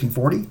 What's Bisping,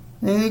 40?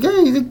 They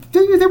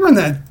were in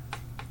the...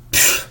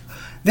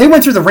 They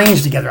went through the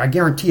range together. I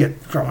guarantee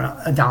it, growing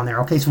up down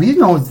there. Okay, so he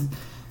knows...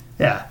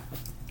 Yeah.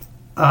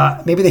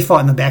 Maybe they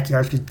fought in the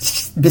backyard,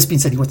 because Bisping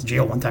said he went to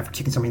jail one time for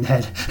kicking somebody in the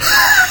head.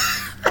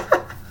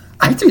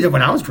 I did it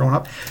when I was growing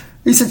up.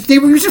 He said, they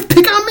were just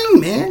picking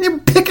on me, man. They were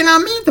picking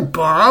on me at the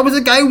bar. I was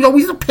a guy who was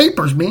always in the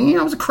papers, man.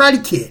 I was a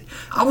karate kid.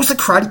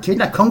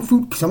 And I kung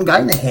fu some guy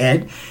in the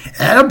head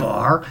at a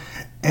bar,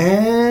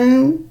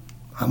 and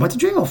I went to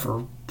jail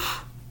for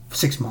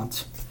 6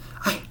 months.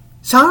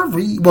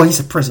 Sorry. Well, he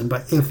said prison,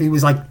 but if he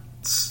was like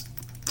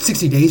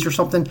 60 days or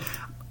something,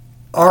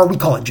 or we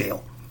call it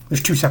jail.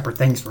 There's two separate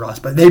things for us,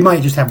 but they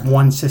might just have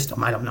one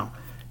system. I don't know.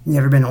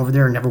 Never been over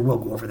there, never will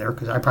go over there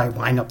because I probably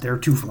wind up there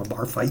too from a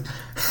bar fight.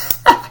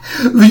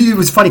 It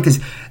was funny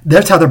because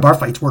that's how their bar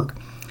fights work.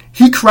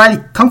 He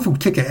karate kung fu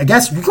kick it. I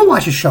guess you go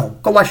watch his show.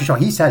 Go watch the show.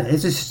 He said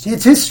it.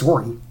 It's his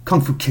story. Kung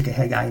fu kick a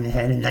head guy in the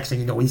head, and next thing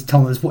you know, he's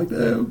telling his wife,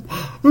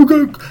 "I'm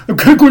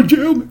gonna go to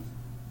jail."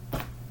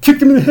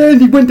 Kicked him in the head.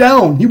 And he went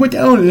down.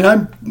 And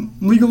I'm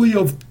legally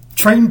a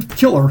trained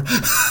killer.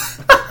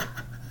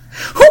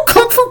 Who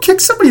kung fu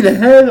kicked somebody in the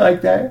head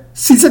like that?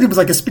 He said it was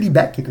like a spinning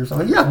back kick or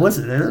something. Yeah,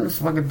 listen, it was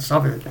fucking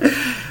something.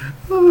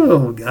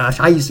 Oh gosh,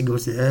 I used to go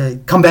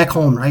come back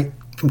home right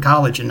from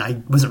college, and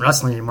I wasn't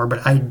wrestling anymore,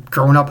 but I'd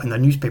grown up in the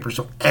newspaper,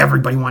 so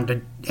everybody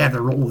wanted to have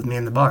their role with me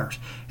in the bars.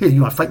 Here,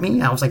 you want to fight me?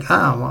 And I was like,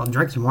 oh, well, I'll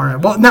drink some more.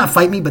 Well, not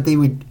fight me, but they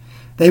would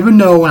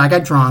know when I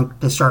got drunk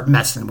to start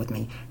messing with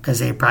me because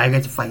they probably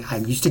got to fight. I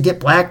used to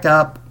get blacked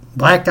out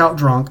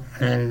drunk,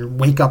 and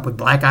wake up with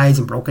black eyes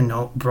and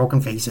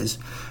broken faces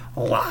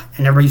a lot.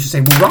 And everybody used to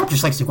say, well, Rob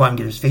just likes to go out and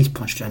get his face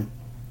punched in.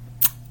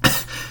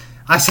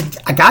 I said,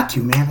 I got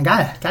to, man.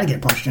 I gotta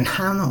get punched in. I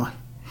don't know.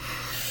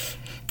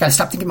 Gotta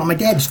stop thinking about my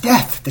dad's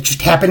death that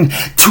just happened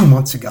 2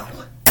 months ago.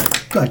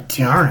 God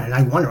darn it.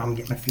 I wonder how I'm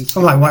getting my face.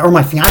 Or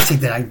my fiance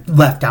that I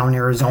left down in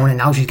Arizona, and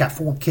now she's got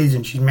 4 kids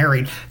and she's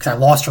married because I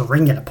lost her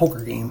ring at a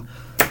poker game.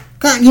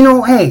 God,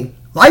 hey,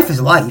 life is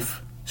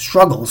life.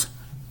 Struggles.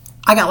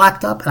 I got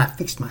locked up and I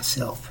fixed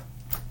myself.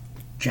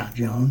 Jon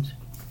Jones.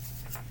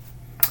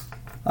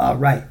 All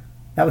right.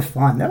 That was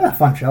fun. That was a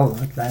fun show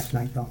like last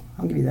night, though.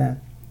 I'll give you that.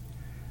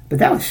 But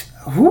that was,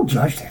 who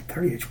judged that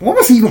 30? What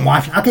was he even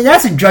watching? Okay,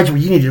 that's a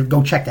judgment. You need to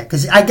go check that.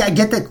 Because I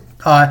get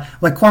that,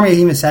 like Cormier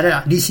even said it,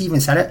 DC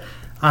even said it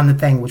on the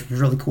thing, which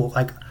was really cool.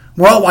 Like,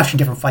 we're all watching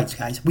different fights,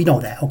 guys. We know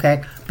that,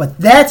 okay? But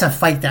that's a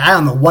fight that I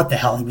don't know what the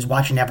hell he was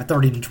watching to have a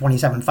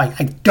 30-27 fight.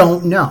 I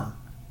don't know.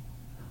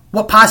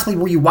 What possibly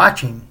were you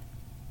watching?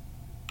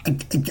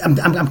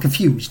 I'm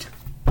confused.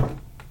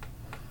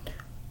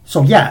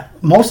 So, yeah,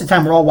 most of the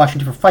time we're all watching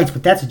different fights,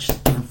 but that's just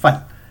a different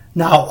fight.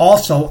 Now,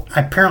 also,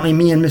 apparently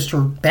me and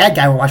Mr. Bad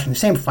Guy were watching the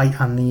same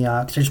fight on the,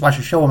 because I just watched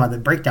the show on the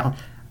breakdown.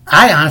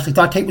 I honestly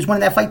thought Tate was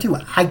winning that fight, too.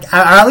 I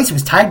at least it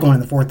was tied going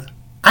in the fourth.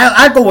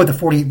 I'd go with the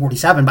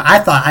 48-47, but I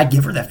thought I'd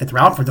give her that 5th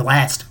round for the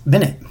last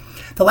minute.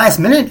 The last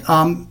minute,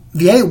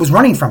 VA was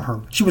running from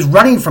her. She was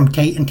running from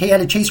Tate, and Tate had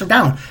to chase her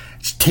down.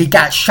 Tate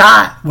got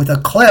shot with a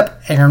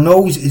clip, and her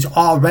nose is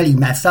already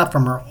messed up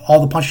from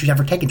all the punches she's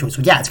ever taken to it.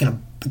 So, yeah, it's going to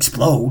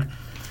explode.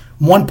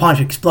 One punch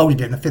exploded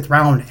in the 5th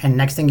round, and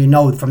next thing you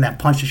know, from that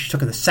punch that she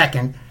took in the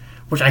second,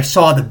 which I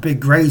saw the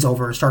big graze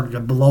over, it started to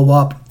blow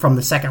up from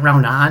the second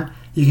round on.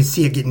 You can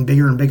see it getting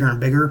bigger and bigger and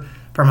bigger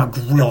from a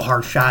real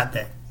hard shot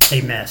that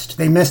they missed.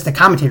 The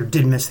commentator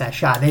did miss that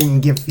shot. They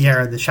didn't give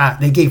Vieira the shot.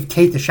 They gave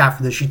Tate the shot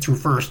for the she threw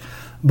first.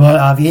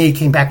 But Vieira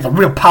came back with a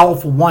real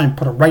powerful one and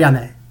put it right on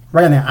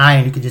that eye,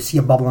 and you could just see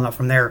it bubbling up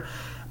from there.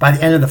 By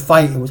the end of the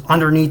fight, it was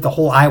underneath. The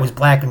whole eye was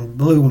black and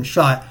blue and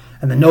shut,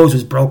 and the nose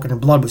was broken and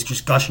blood was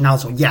just gushing out.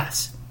 So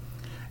yes,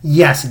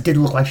 it did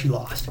look like she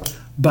lost.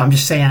 But I'm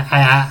just saying,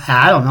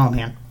 I don't know,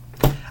 man.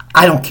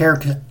 I don't care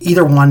because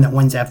either one that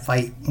wins that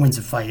fight wins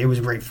the fight. It was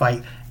a great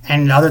fight.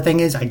 And the other thing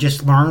is, I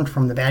just learned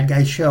from the Bad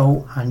Guy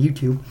show on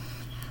YouTube,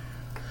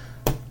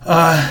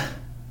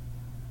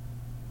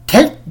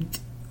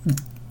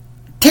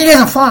 Tate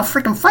hasn't fought a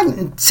freaking fight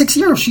in 6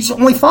 years. She's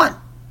only fought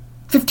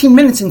 15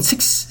 minutes in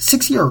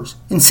six years.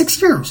 In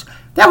 6 years.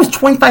 That was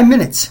 25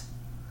 minutes.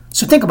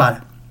 So think about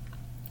it.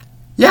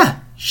 Yeah,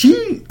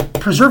 she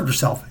preserved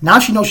herself. Now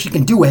she knows she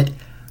can do it.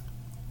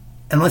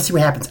 And let's see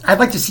what happens. I'd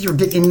like to see her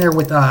get in there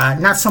with,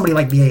 not somebody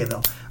like Vieira,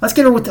 though. Let's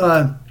get her with,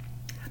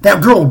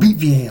 that girl who beat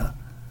Vieira,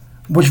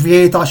 which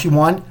Vieira thought she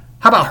won.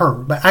 How about her?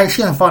 But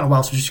she hasn't fought in a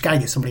while, so she's got to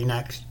get somebody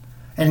next.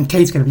 And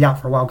Tate's going to be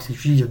out for a while because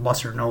she just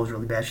busted her nose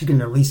really bad. She's going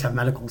to at least have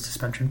medical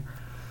suspension.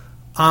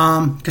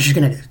 Because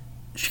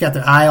she got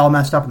the eye all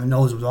messed up and the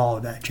nose was all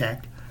of that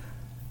checked.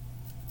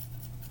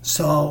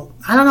 So,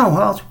 I don't know.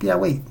 What else would be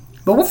that weight?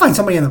 But we'll find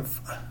somebody in the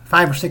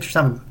 5 or 6 or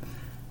 7.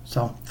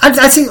 So,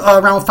 I'd say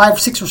around 5,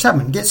 6, or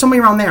 7. Get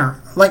somebody around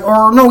there.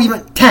 Or no,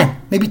 even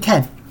 10. Maybe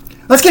 10.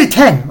 Let's get a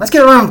 10. Let's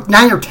get around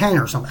 9 or 10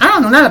 or something. I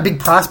don't know. Not a big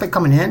prospect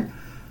coming in.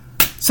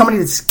 Somebody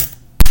that's...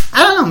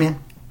 I don't know, man.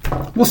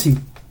 We'll see.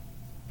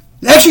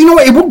 Actually, you know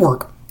what? It would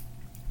work.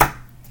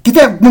 Get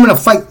that woman a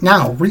fight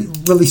now,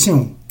 really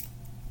soon.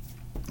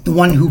 The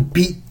one who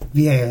beat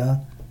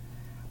Vieira.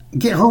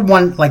 Get her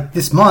one like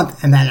this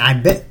month, and then I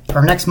bet,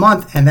 or next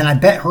month, and then I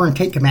bet her and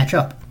Tate can match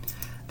up.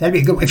 That'd be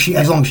a good one,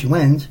 as long as she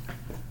wins.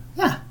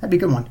 Yeah, that'd be a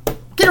good one.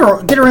 Get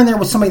her in there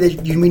with somebody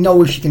that we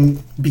know she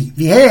can beat.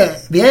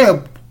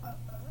 Vieira,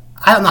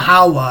 I don't know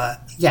how. I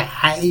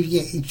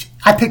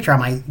picked her on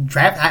my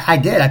draft. I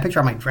did. I picked her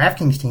on my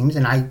DraftKings teams,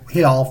 and I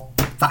hit all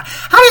 5.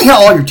 How do you hit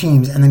all your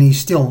teams and then you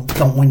still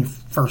don't win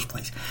first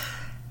place?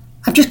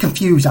 I'm just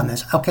confused on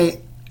this.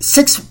 Okay,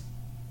 6.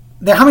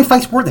 How many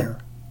fights were there?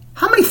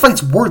 How many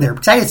fights were there?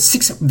 Because I had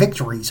 6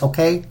 victories.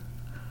 Okay,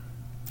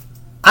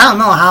 I don't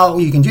know how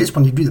you can do this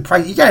when you do the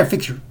price. You got to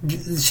fix your.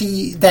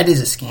 See, that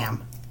is a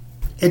scam.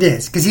 It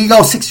is, because you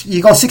go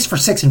 6 for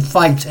 6 in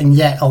fights, and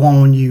yet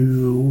alone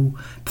you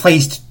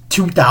placed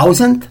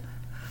 2,000th.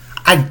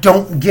 I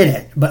don't get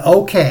it, but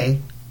okay.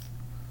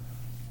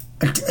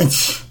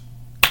 It's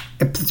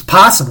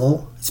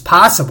possible. It's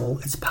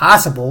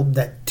possible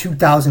that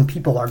 2,000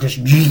 people are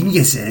just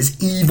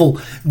geniuses, evil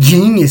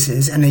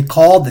geniuses, and they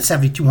called the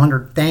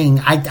 7,200 thing.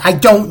 I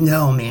don't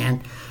know,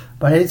 man,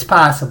 but it's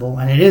possible,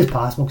 and it is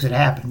possible because it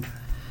happened.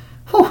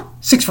 Whew,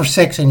 6 for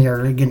 6, and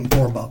you're getting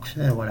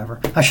 $4. Whatever.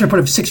 I should have put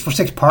a 6 for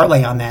 6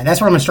 parlay on that. That's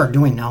what I'm gonna start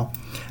doing now.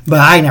 But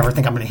I never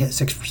think I'm gonna hit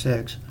 6 for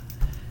 6.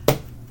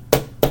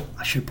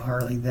 I should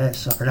parlay this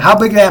sucker. How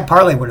big that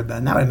parlay would have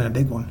been? That would have been a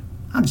big one.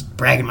 I'm just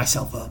bragging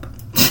myself up.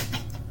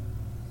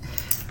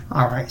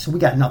 All right, so we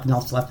got nothing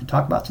else left to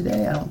talk about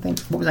today, I don't think.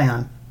 What was I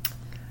on?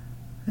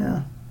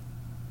 Yeah.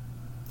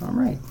 All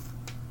right.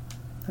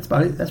 That's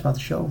about it. That's about the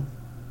show.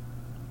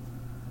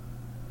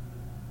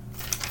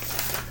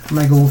 I'm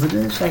going to go over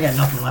this. I got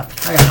nothing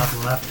left. I got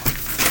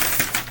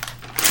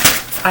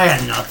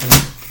nothing.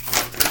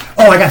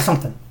 Oh, I got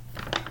something.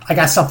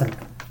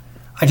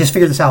 I just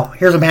figured this out.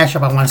 Here's a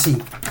matchup I want to see.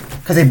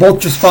 Because they both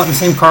just fought in the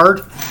same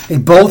card.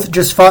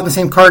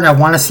 And I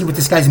want to see what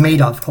this guy's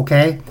made of,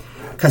 okay?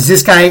 Because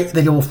this guy,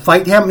 that will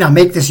fight him. Now,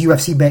 make this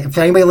UFC bet. If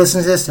anybody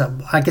listens to this,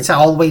 I get that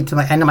all the way to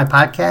the end of my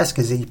podcast,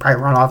 because he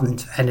probably run off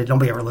and ended.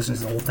 Nobody ever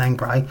listens to the whole thing,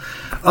 probably.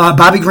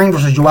 Bobby Green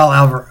versus Joel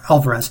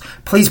Alvarez.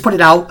 Please put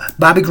it out.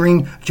 Bobby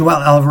Green, Joel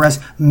Alvarez.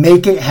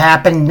 Make it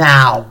happen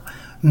now.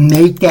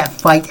 Make that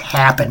fight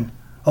happen.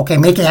 Okay,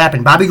 make it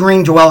happen. Bobby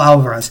Green, Joel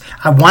Alvarez.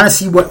 I want to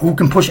see who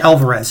can push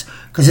Alvarez,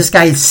 because this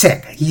guy is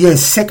sick. He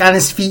is sick on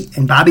his feet,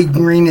 and Bobby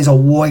Green is a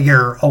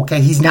warrior.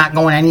 Okay, he's not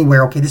going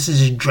anywhere. Okay, this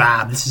is his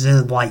job. This is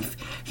his life.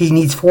 He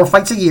needs 4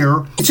 fights a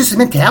year. It's just his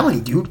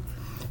mentality, dude.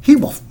 He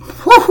will.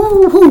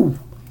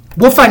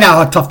 We'll find out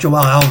how tough Joel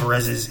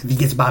Alvarez is if he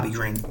gets Bobby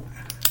Green.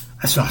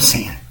 That's what I'm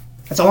saying.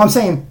 That's all I'm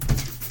saying.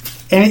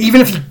 And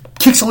even if he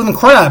kicks a living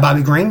crud out of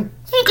Bobby Green,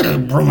 he ain't gonna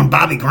ruin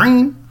Bobby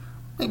Green.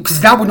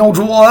 Because now we know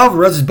Joel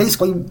Alvarez is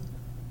basically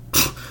a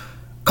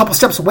couple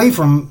steps away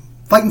from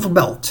fighting for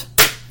belts.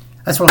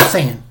 That's what I'm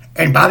saying.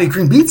 And Bobby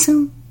Green beats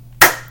him.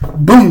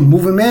 Boom,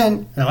 move him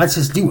in. Now let's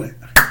just do it.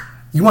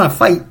 You want to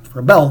fight for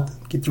a belt,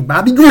 get through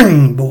Bobby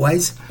Green,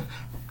 boys.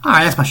 All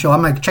right, that's my show.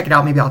 I'm going to check it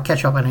out. Maybe I'll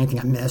catch up on anything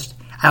I missed.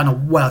 I don't know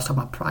what I was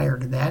talking about prior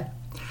to that.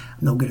 I'm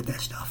no good at that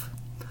stuff.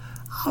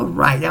 All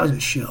right, that was a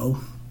show.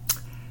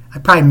 I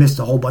probably missed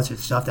a whole bunch of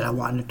stuff that I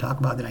wanted to talk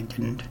about that I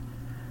didn't.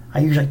 I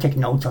usually take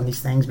notes on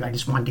these things, but I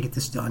just wanted to get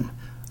this done.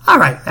 All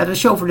right, that's the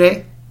show for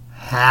today.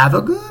 Have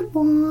a good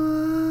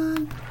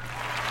one.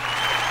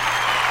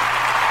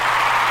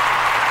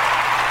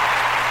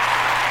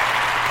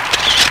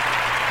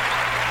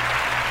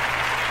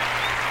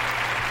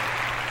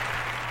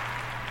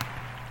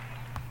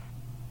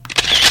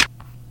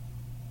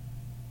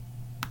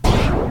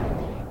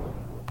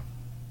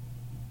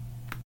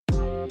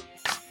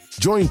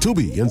 Join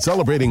Tubi in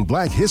celebrating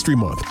Black History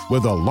Month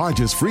with the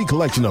largest free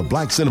collection of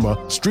Black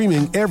cinema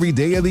streaming every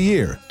day of the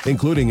year,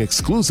 including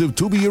exclusive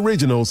Tubi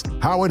originals,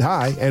 Howard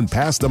High and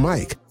Pass the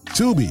Mic.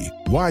 Tubi,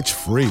 watch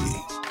free.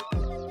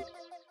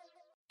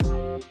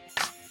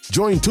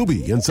 Join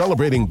Tubi in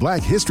celebrating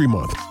Black History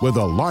Month with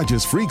the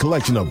largest free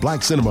collection of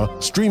Black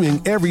cinema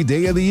streaming every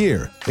day of the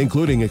year,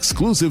 including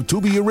exclusive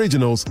Tubi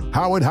originals,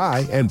 Howard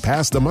High and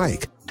Pass the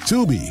Mic.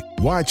 Tubi,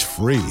 watch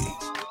free.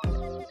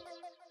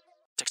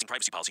 Texting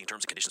privacy policy and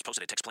terms and conditions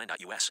posted at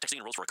textplan.us. Texting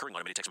enrolls for recurring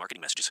automated text marketing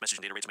messages. Message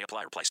and data rates may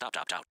apply. Reply stop to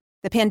opt out.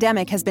 The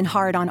pandemic has been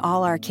hard on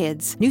all our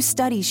kids. New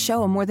studies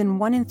show more than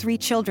 1 in 3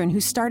 children who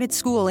started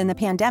school in the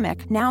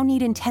pandemic now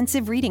need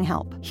intensive reading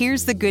help.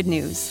 Here's the good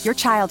news. Your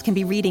child can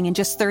be reading in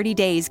just 30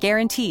 days,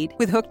 guaranteed,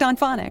 with Hooked on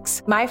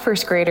Phonics. My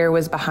first grader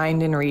was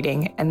behind in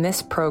reading, and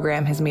this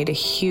program has made a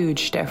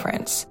huge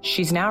difference.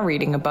 She's now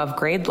reading above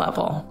grade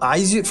level. I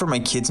use it for my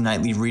kids'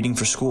 nightly reading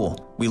for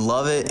school. We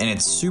love it, and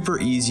it's super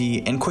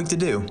easy and quick to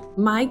do.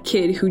 My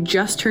kid, who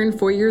just turned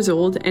 4 years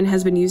old and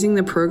has been using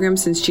the program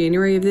since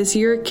January of this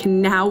year,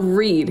 can now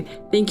read.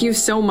 Thank you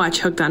so much,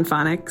 Hooked on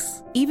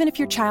Phonics. Even if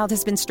your child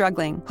has been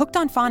struggling, Hooked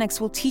on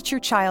Phonics will teach your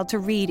child to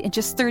read in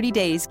just 30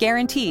 days,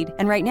 guaranteed.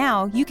 And right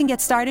now, you can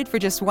get started for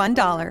just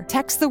 $1.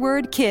 Text the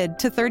word KID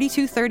to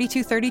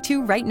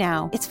 323232 right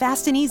now. It's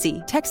fast and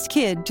easy. Text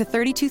KID to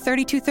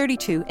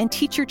 323232 and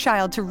teach your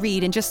child to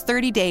read in just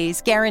 30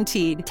 days,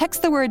 guaranteed.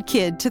 Text the word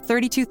KID to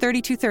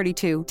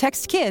 323232.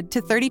 Text KID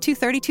to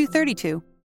 323232.